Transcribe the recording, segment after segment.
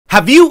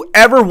Have you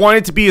ever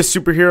wanted to be a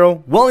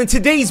superhero? Well, in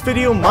today's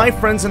video, my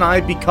friends and I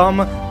become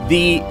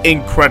the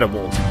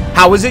Incredibles.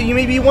 How is it, you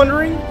may be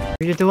wondering?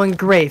 You're doing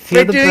great.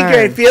 Feel the burn. You're doing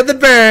great. Feel the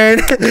burn.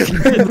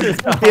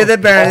 Feel the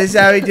burn. This is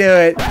how we do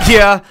it.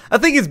 Yeah, I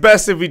think it's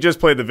best if we just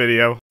play the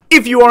video.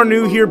 If you are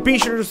new here, be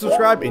sure to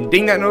subscribe and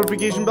ding that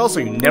notification bell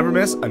so you never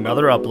miss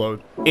another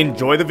upload.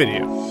 Enjoy the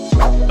video.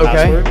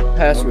 Okay.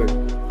 Password.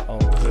 Oh,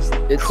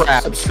 It's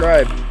crap.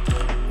 subscribe.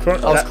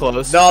 That was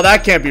close. No,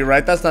 that can't be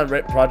right. That's not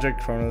right.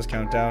 Project Chronos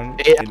Countdown.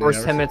 8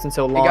 hours, 10 minutes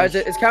until Hey launch. guys,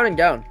 it's counting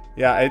down.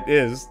 Yeah, it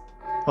is.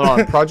 Hold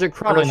on, Project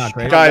Chronos. not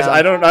great. Guys,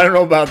 I don't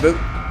know about this.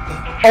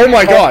 Oh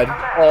my God.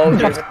 Oh,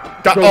 there's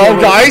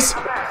Guys.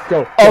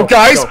 Go. Oh,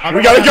 guys,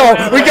 we gotta go.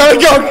 We gotta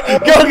go.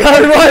 Go,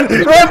 guys, run,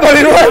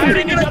 buddy, run.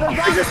 Dude.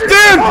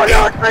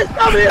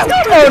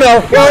 Oh no.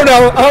 Oh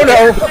no.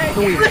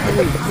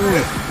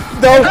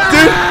 No,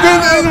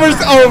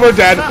 dude. We're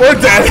dead. We're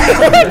dead.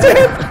 We're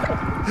dead.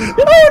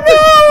 Oh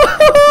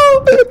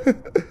no.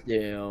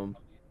 damn.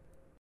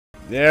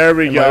 There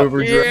we go.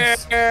 Yeah.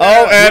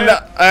 Oh, and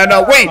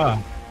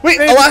wait,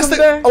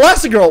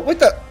 Elastigirl. What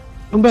the?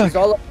 I'm back.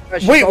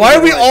 Wait, why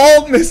are we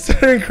all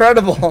Mr.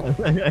 Incredible?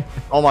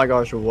 Oh my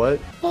gosh, what?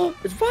 Oh,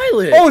 it's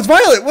Violet. Oh, it's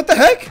Violet. What the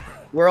heck?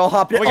 We're all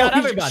hopping. We got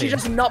everybody. She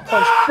just nut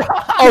punched.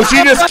 Oh,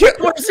 she just killed.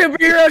 We're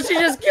superheroes. She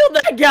just killed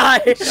that guy.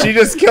 She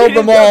just killed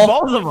them all.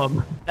 Both of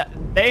them.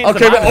 They ain't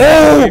Okay, but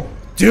surviving.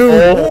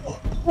 dude,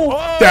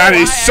 Whoa, that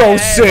is so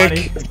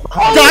sick,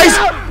 guys.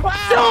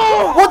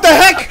 What the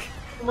heck,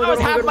 I was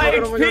half my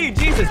HP.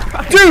 Jesus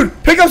Christ.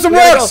 dude? Pick up some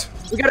rocks.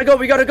 We gotta go.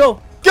 We gotta go.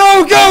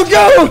 Go.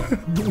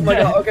 Oh my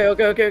God. Okay.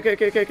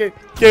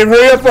 Okay,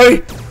 hurry up,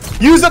 buddy.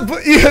 Use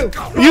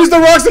the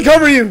rocks to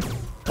cover you.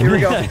 Here we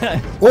go.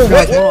 Oh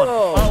my.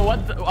 Whoa. Oh,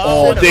 what the?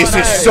 Oh, this is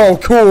heck? so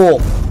cool.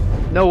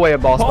 No way a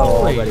boss battle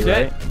Holy already,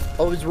 shit. right?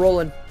 Oh, he's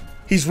rolling.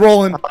 He's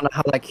rolling. I don't know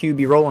how that Q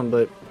be rolling,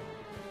 but...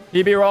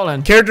 He be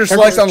rolling. Character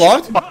select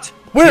unlocked.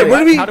 Where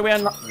do we? How do we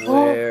unlock?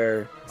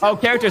 Where? Oh,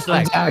 character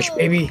select. Dash,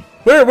 baby.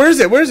 Where is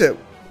it?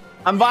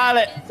 I'm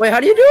Violet. Wait, how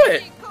do you do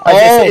it?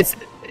 Oh.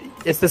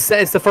 It's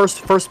the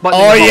first button.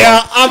 Oh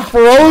yeah, I'm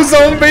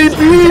frozen,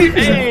 baby.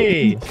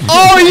 Hey.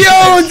 Oh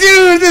yo,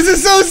 dude, this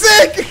is so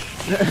sick.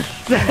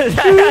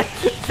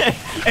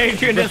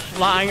 Adrian just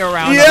flying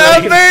around. Yeah,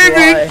 the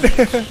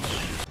baby.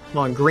 Come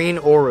on, green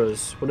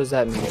auras. What does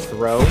that mean?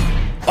 Throw?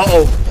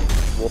 Uh-oh.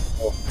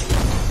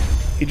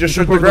 He just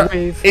shook the ground.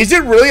 Is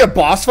it really a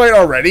boss fight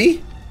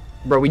already?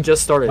 Bro, we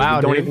just started. Wow,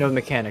 we don't dude. even know the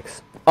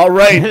mechanics. All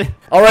right,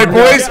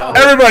 boys,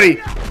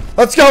 everybody,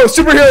 let's go.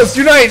 Superheroes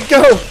unite,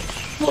 go.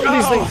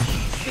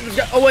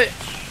 Oh wait,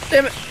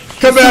 damn it.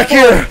 Come back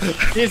here.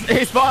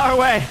 He's far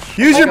away.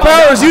 Use your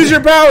powers.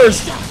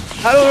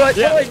 How do I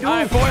do?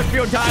 Alright, force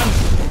field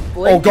time.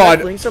 Blink, Oh,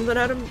 God. Blink something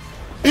at him.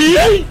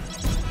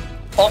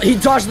 Oh, he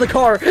dodged the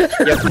car.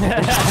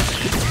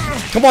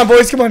 Come on,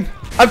 boys, come on.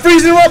 I'm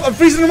freezing him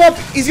up.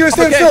 He's gonna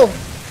stand still.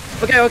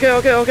 Okay. Get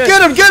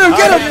him.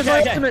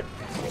 Okay.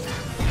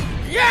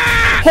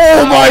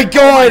 Oh my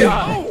God.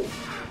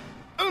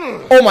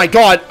 Oh my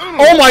God.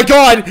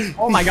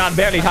 Oh my God,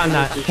 barely timed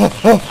that.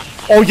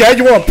 Oh yeah,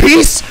 you want a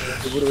piece?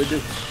 What do we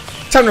do?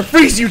 Time to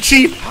freeze you,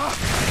 chief.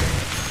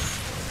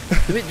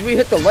 Do we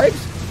hit the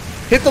legs?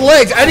 Hit the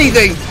legs,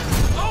 anything.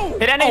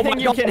 Hit anything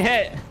you can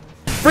hit.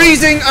 I'm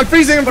freezing. Hit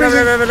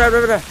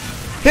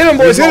Hit him,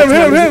 boys, hit him.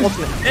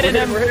 Hit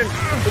him. him.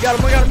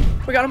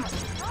 We got him.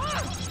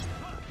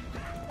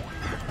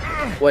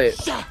 Wait.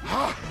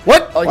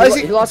 What? Oh, Why is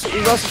he lost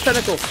his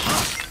tentacle.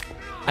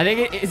 I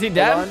think is he Hold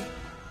dead? on.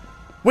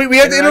 Wait, we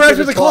have to interact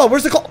with the claw.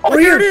 Where's the claw? Oh,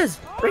 here it is.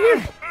 Right here.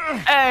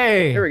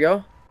 Hey. Here we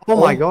go. Oh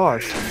my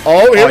gosh.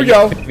 Oh, here we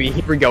go.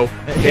 Here we go.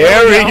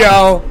 Here we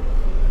go.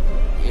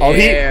 Oh,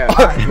 Yeah.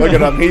 look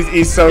at him.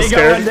 He's so He's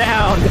scared. going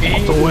down.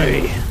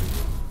 Away.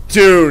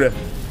 Dude,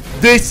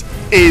 this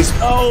is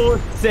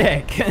Oh,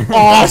 sick.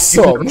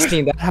 awesome. I've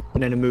seen that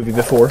happen in a movie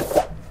before.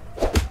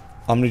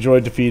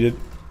 Omnidroid defeated.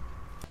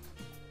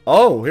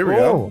 Oh, here we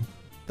go.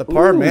 The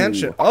Par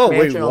Mansion. Oh, wait,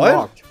 Mansion what?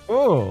 unlocked.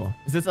 Oh,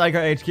 is this like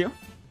our HQ?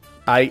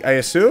 I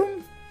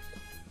assume?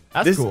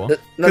 That's This- cool.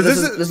 No,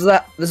 this this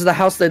is the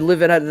house they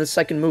live in at the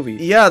second movie.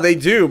 Yeah, they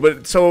do.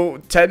 But so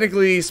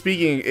technically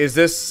speaking, is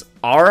this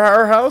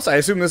our house? I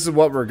assume this is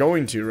what we're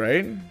going to,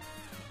 right?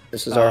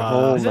 This is our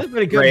home. This is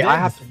pretty good. Great, I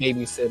digs. have to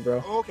babysit,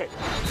 bro.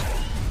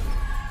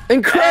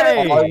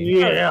 Incredible. Hey.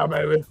 Yeah,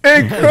 baby.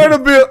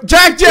 Incredible.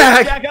 Jack.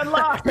 Jack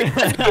unlocked.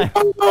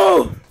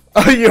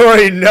 Oh, you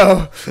already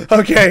know.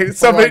 Okay, Hold on,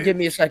 somebody. give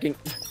me a second.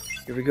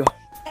 Here we go.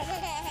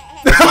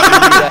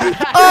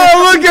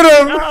 Oh, look at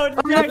him. Oh,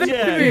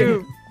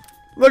 Jack.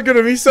 Look at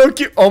him. He's so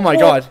cute. Oh my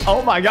God.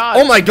 Oh my God.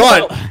 Oh my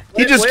God.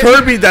 He just wait.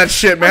 Kirby'd that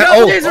shit, man.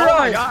 Oh, Oh. laser Oh my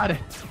eyes. God.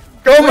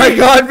 Oh my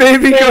God,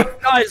 baby.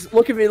 Wait, guys,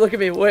 look at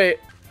me. Wait.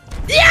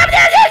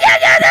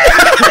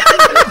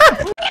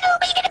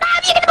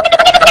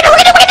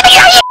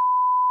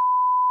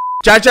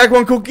 Jack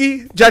one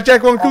cookie.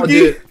 Jack one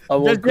cookie. I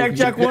want Does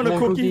Jack want a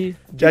cookie?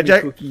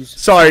 Jack. Cookies.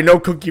 Sorry, no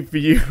cookie for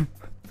you.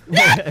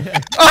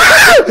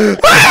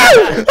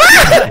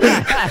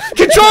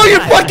 Control your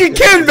fucking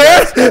kid,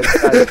 man!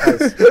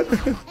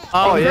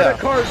 Oh yeah.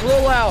 Cars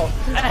roll out.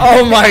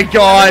 Oh my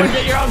god.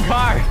 Get your own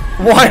car.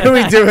 Why are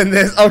we doing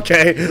this?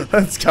 Okay,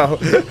 let's go.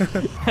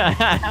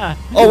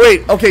 Oh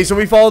wait, okay, so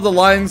we follow the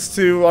lines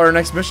to our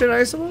next mission,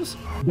 I suppose?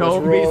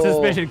 Don't be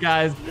suspicious,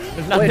 guys.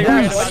 There's nothing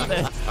weird about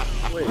this.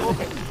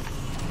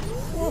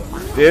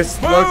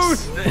 This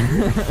looks...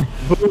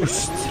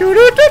 Boost.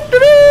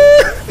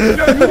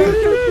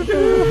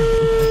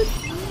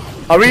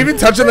 Are we even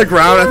touching the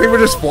ground? I think we're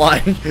just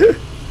flying.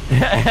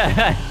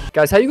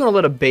 Guys, how you gonna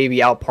let a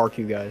baby out park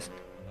you guys?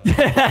 Oh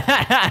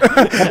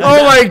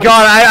my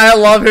god, I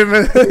love him.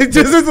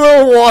 Just his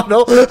little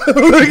waddle.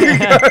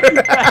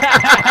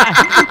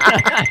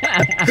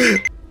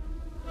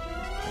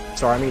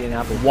 Sorry, I'm eating an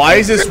apple. Why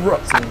is this... The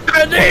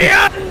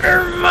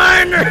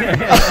Underminer.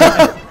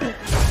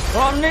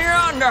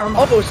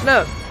 Oh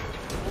snap.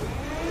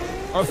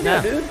 Oh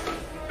snap. Dude.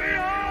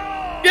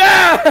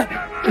 Yeah.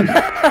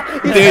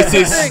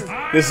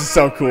 This is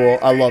so cool.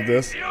 I love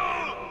this.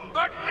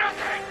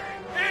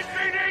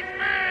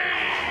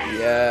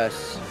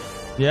 Yes.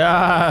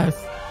 Yes.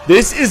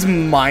 This is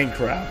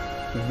Minecraft.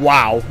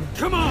 Wow.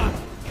 I'm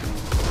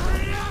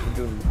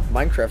doing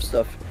Minecraft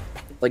stuff.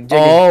 Like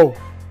digging. Oh.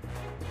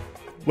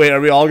 Wait,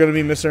 are we all gonna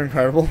be Mr.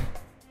 Incredible?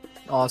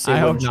 Honestly, I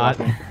hope not.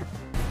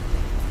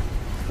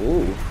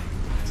 Ooh.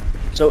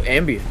 So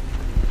ambient.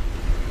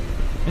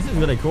 This is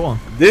really cool.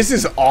 This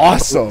is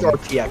awesome.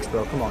 RTX,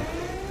 bro. Come on.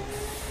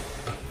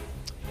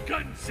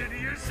 Consider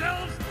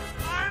yourselves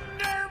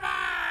undermined.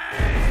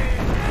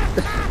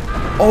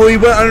 Oh, he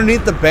went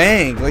underneath the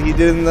bank like he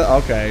did in the...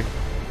 Okay.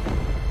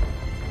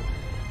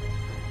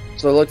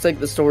 So it looks like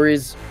the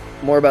story's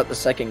more about the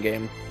second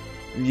game.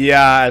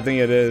 Yeah, I think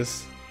it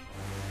is.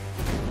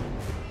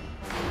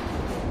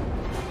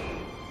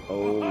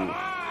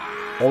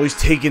 Oh, he's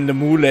taking the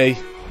mule.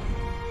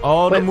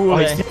 Oh, the Wait, mule.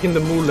 He's taking the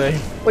mule.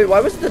 Wait,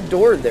 why was the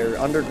door there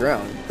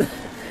underground?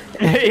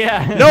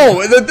 Yeah.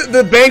 No,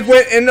 the bank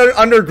went in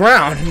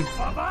underground.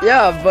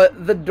 Yeah,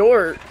 but the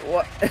door.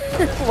 What?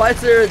 Why is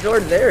there a door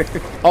there?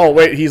 Oh,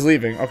 wait, he's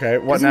leaving. Okay,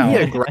 what Doesn't now? he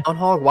need a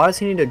groundhog? Why does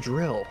he need a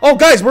drill? Oh,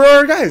 guys, where are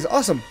our guys?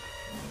 Awesome.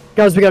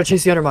 Guys, we gotta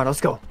chase the Undermine.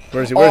 Let's go.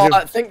 Where is he? Where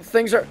is he?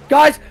 Things are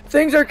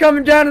things are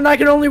coming down, and I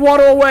can only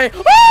waddle away.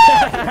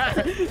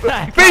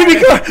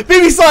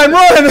 Baby slime,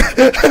 run!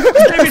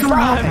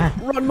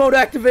 Run mode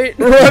activate.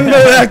 Run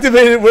mode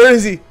activated. Where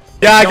is he?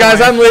 Yeah, guys,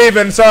 I'm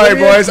leaving. Sorry,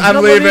 boys,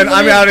 I'm leaving.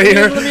 I'm out of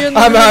here.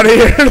 I'm out of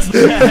here.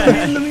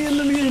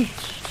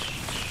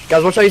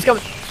 Guys, watch out, he's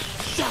coming.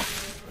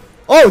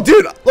 Oh,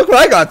 dude, look what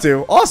I got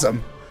to.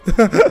 Awesome.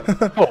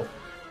 Oh.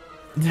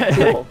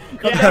 Yeah,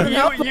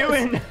 you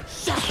and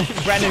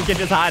Brendan can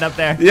just hide up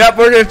there. Yep,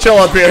 we're gonna chill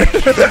up here.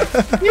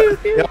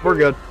 Yep, we're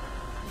good.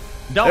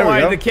 Don't There we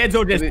worry, go. the kids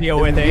will just Did we- deal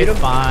did with we it. beat It's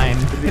 'em? fine.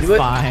 we It's do it?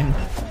 fine.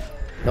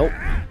 Nope.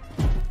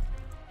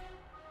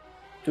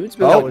 Dude's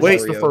been Oh, going wait.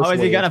 for The you. first Oh, is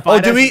he wave. gonna Oh,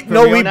 fight did us we? for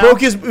No, real we now?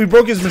 broke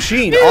his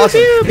machine. Awesome.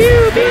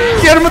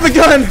 Get him with the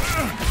gun.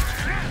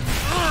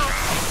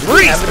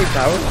 Have any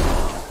powers?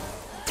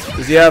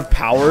 Does he have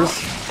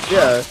powers?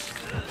 Yeah.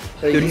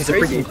 Dude, he's a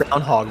crazy. freaking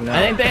groundhog now.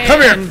 I think they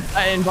Come here.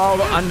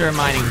 involve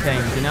undermining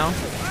things, you know?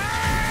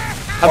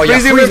 I'm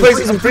freezing him in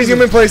place. I'm freezing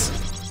him in place.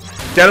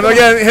 Get him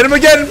again. Hit him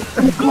again.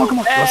 Come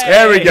on.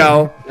 There we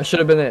go. That should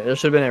have been it. That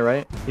should have been it,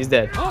 right? He's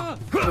dead.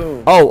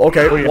 Boom. Oh,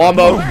 okay.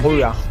 Wombo. Oh,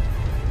 yeah.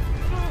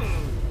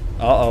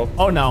 Uh-oh.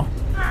 Oh no.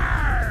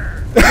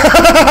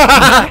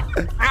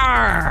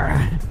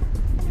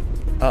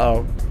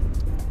 Uh-oh.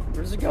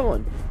 Where's it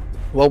going?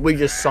 Well, we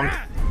just sunk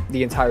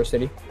the entire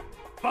city.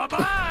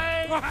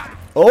 Bye-bye.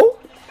 Oh?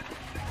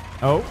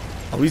 Oh.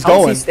 Oh, he's How is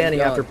going. he standing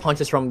God. after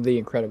punches from the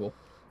Incredible?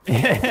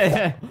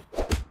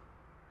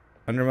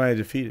 Undermine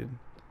defeated.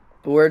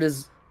 But where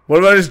does? What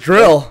about his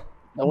drill?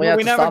 Don't we Well, have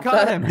we to never stop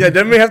caught that? him. Yeah,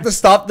 didn't we have to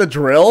stop the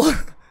drill?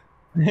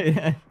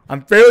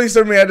 I'm fairly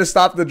certain we had to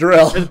stop the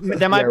drill.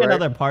 There might Yeah, be right.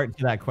 another part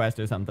to that quest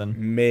or something.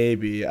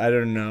 Maybe. I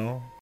don't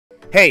know.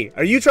 Hey,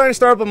 are you trying to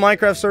start up a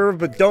Minecraft server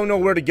but don't know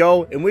where to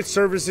go and which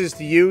services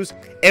to use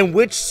and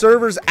which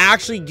servers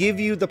actually give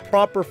you the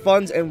proper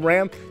funds and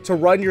RAM to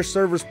run your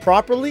servers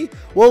properly?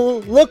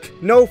 Well, look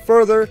no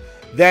further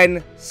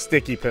than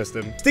Sticky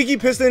Piston. Sticky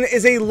Piston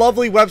is a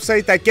lovely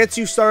website that gets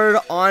you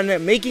started on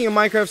making a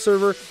Minecraft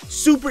server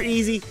super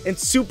easy and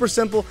super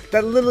simple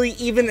that literally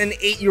even an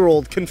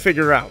 8-year-old can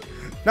figure out.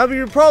 Now,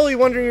 you're probably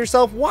wondering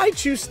yourself, why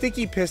choose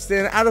Sticky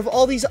Piston out of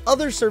all these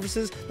other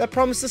services that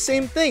promise the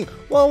same thing?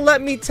 Well,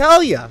 let me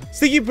tell ya.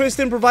 Sticky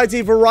Piston provides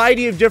a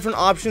variety of different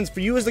options for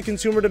you as the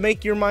consumer to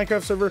make your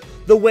Minecraft server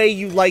the way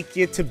you like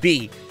it to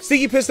be.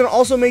 Sticky Piston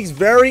also makes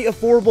very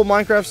affordable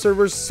Minecraft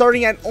servers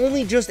starting at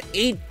only just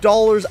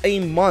 $8 a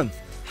month.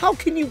 How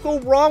can you go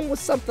wrong with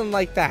something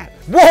like that?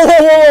 Whoa, whoa,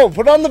 whoa, whoa,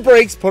 put on the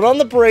brakes, put on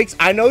the brakes.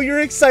 I know you're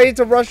excited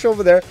to rush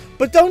over there,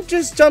 but don't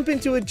just jump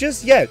into it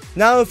just yet.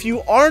 Now, if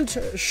you aren't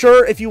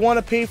sure if you want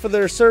to pay for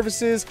their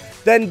services,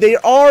 then they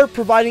are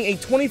providing a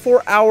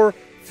 24-hour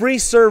free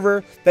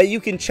server that you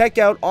can check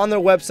out on their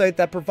website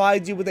that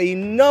provides you with a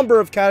number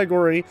of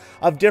category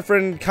of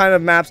different kind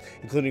of maps,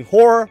 including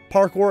horror,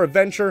 parkour,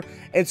 adventure,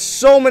 and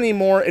so many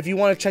more if you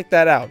want to check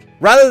that out.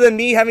 Rather than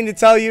me having to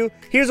tell you,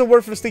 here's a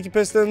word from Sticky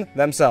Piston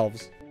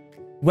themselves.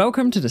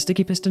 Welcome to the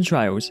Sticky Piston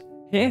Trials.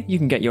 Here you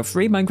can get your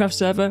free Minecraft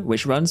server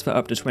which runs for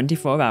up to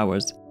 24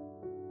 hours.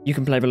 You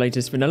can play the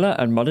latest vanilla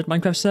and modded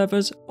Minecraft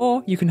servers,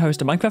 or you can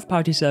host a Minecraft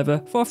party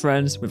server for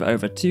friends with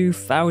over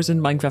 2,000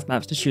 Minecraft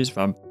maps to choose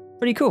from.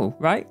 Pretty cool,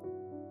 right?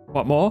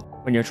 What more?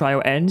 When your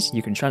trial ends,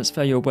 you can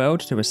transfer your world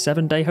to a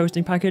 7-day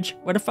hosting package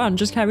where the fun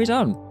just carries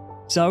on.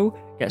 So,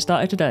 get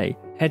started today.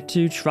 Head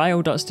to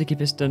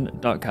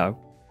trial.stickypiston.co.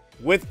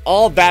 With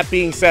all that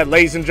being said,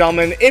 ladies and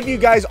gentlemen, if you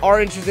guys are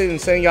interested in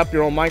setting up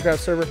your own Minecraft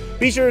server,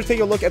 be sure to take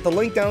a look at the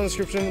link down in the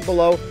description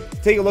below.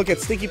 Take a look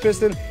at Sticky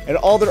Piston and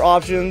all their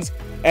options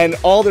and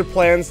all their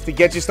plans to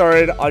get you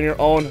started on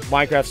your own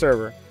Minecraft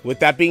server. With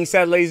that being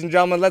said, ladies and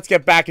gentlemen, let's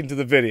get back into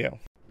the video.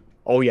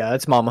 Oh yeah,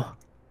 it's Mama.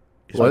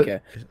 What? Okay.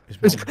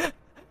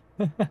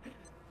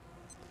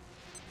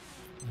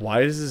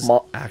 Why is this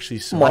actually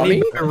so?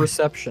 Mommy? A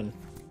reception.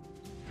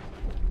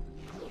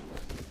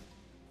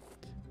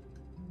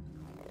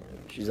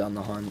 She's on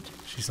the hunt.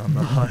 She's on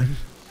the hunt.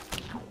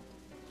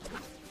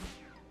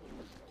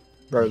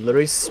 Bro,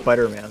 literally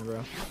Spider-Man,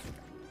 bro.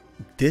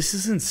 This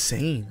is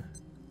insane.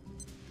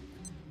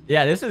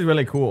 Yeah, this is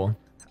really cool.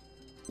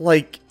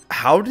 Like,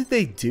 how did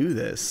they do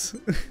this?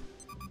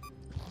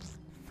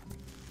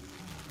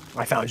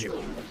 I found you.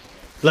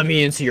 Let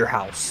me into your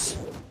house.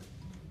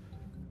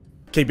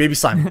 Okay, baby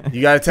slime,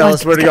 you gotta tell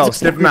us where to go.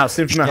 Sniff him out,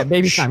 sniff him out. Yeah,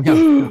 baby time,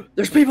 go.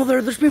 There's people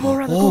there. There's people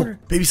around the corner.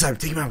 Baby slime,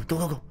 take him out. Go,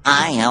 go, go.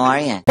 Hi, how are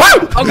you?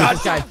 Oh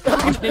god, guys.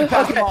 Okay,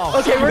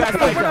 we're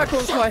not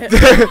close quiet. We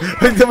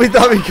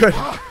thought we could.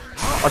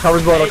 I'll cover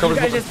his blood, I'll cover You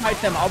his guys blood. just fight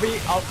them.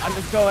 I'm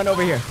just going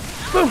over here.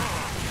 Boom.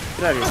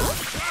 Get out of here.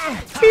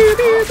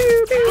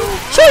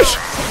 Shush!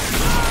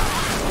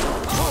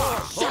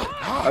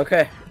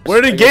 Okay.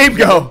 Where did Gabe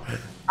go?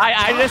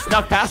 I just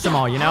snuck past them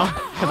all, you know?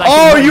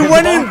 Oh, you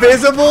went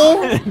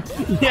invisible?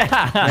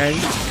 Yeah.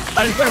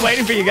 I've just been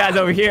waiting for you guys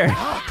over here.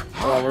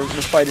 Oh, we're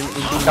just fighting.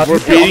 We're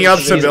beating up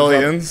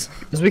civilians.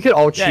 Because we could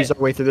all cheese our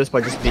way through this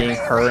by just being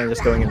her and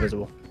just going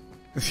invisible.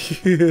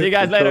 See you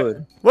guys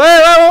later.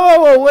 Wait.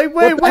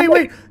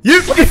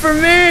 You wait for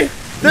me.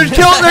 They're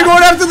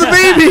going after the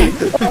baby.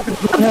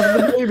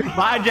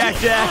 Bye, Jack.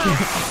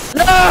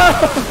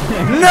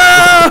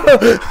 No!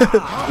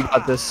 We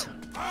got this.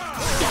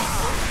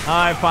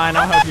 Alright, fine.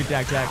 I'll help you,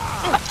 Jack.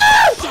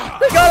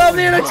 They got on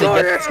me in a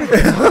corner.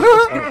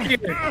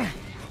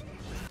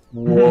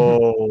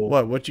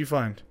 Whoa. What'd you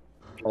find?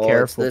 Oh,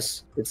 Careful.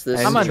 It's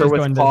this. I'm not Enter just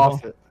with going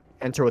coffin.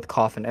 Enter with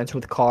coffin. Enter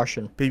with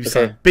caution. Baby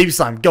slime. Baby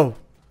slime, go.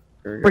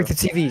 Break the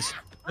TVs.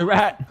 The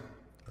rat.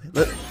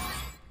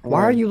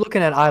 Why are you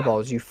looking at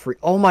eyeballs, you freak?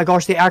 Oh my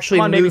gosh, they actually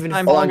Come on, move. baby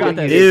slime. Hold on, got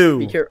Gabe, this. Ew.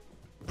 Be careful.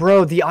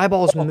 Bro, the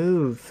eyeballs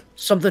move.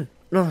 Something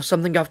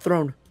got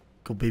thrown.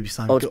 Go, baby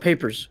slime. Oh, it's Go.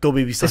 papers. Go,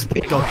 baby slime.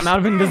 Go. I'm out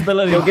of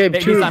invisibility. Go, Gabe,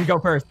 Baby two. slime, go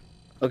first.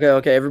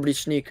 Okay, everybody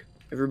sneak.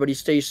 Everybody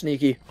stay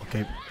sneaky.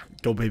 Okay.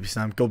 Go, baby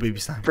slime. Go, baby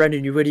slime.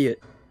 Brendan, you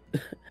idiot.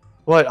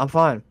 What? I'm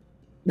fine.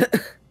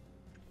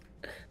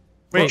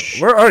 Wait,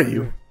 Where are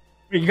you?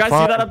 you guys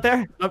Fine. see that up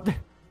there? Up there.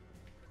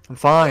 I'm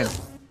fine.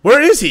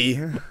 Where is he?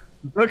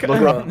 Look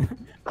Look up.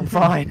 I'm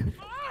fine.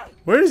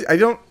 Where is he? I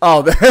don't.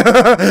 Oh,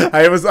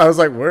 I was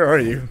like, where are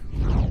you?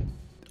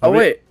 Oh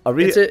wait, Are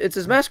we? it's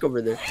his mask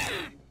over there.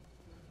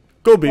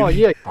 Go, baby. Oh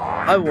yeah.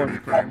 I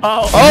won.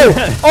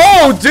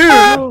 Oh,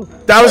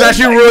 dude! That was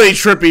actually really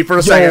trippy for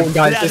a second.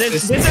 guys, Yeah,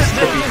 this is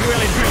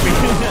really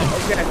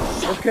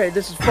trippy. Okay,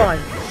 this is fine.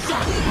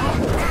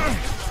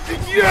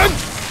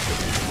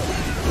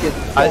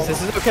 Guys,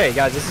 this is okay.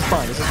 Guys, this is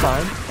fine. This is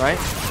fine, right?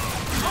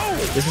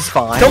 This is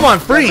fine. Come on,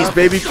 freeze,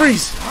 baby,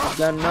 freeze.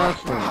 Got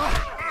nothing.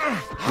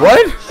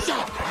 What?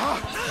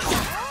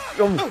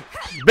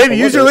 Baby,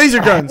 use your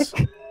laser guns.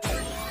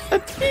 I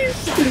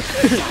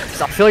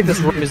feel like this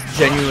room is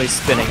genuinely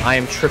spinning. I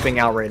am tripping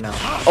out right now.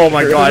 Oh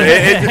my god,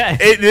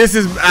 this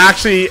is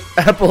actually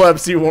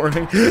epilepsy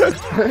warning.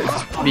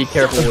 Be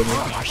careful when you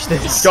watch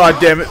this. God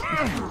damn it.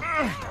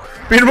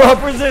 Beat him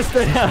up.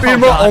 Resistant. Beat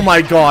him up. Oh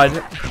my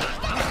god.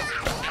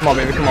 Come on,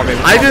 baby. Come on,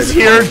 baby. I just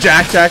hear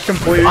Jack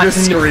completely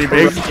just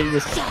screaming.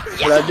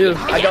 What I do?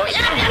 I go.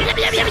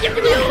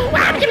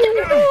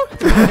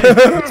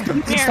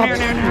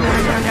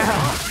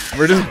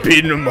 We're just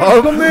beating him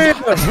up.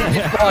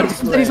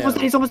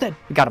 He's almost dead.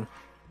 We got him.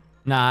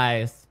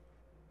 Nice.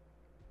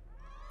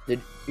 Is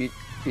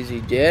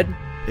he dead?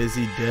 Is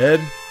he dead?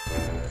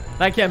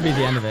 That can't be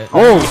the end of it.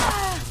 Oh.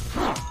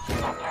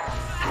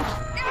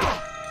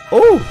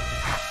 Oh.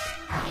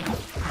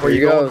 Where he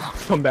goes?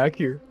 Come back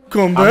here.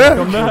 Come back.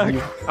 Come back.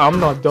 I'm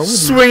not done with you.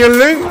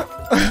 Swing-a-ling.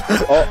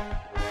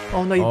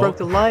 Oh no, you broke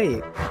the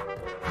light.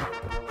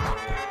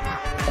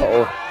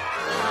 Uh-oh.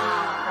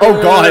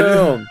 Oh god.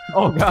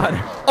 Oh god.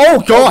 Oh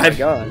god.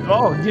 God.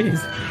 Oh jeez.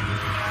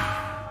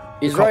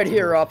 He's right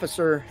here,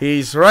 officer.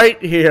 He's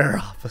right here,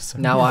 officer.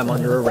 Now I'm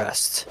under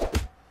arrest.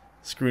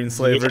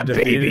 Screenslaver Yeah,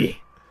 defeated.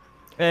 baby.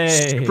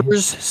 Hey.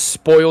 Strippers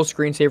spoil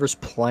screensavers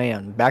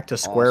plan. Back to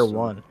square Awesome.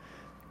 one.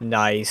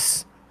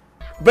 Nice.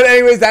 But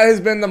anyways, that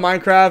has been the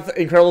Minecraft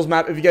Incredibles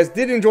map. If you guys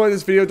did enjoy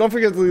this video, don't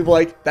forget to leave a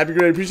like. That'd be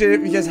great. Appreciate it.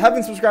 If you guys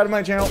haven't subscribed to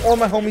my channel or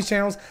my homies'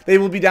 channels, they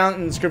will be down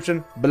in the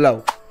description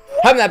below.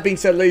 Having that being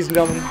said, ladies and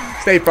gentlemen,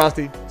 stay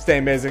frosty, stay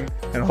amazing,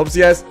 and I hope to see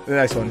you guys in the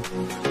next one.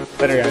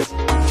 Later, guys.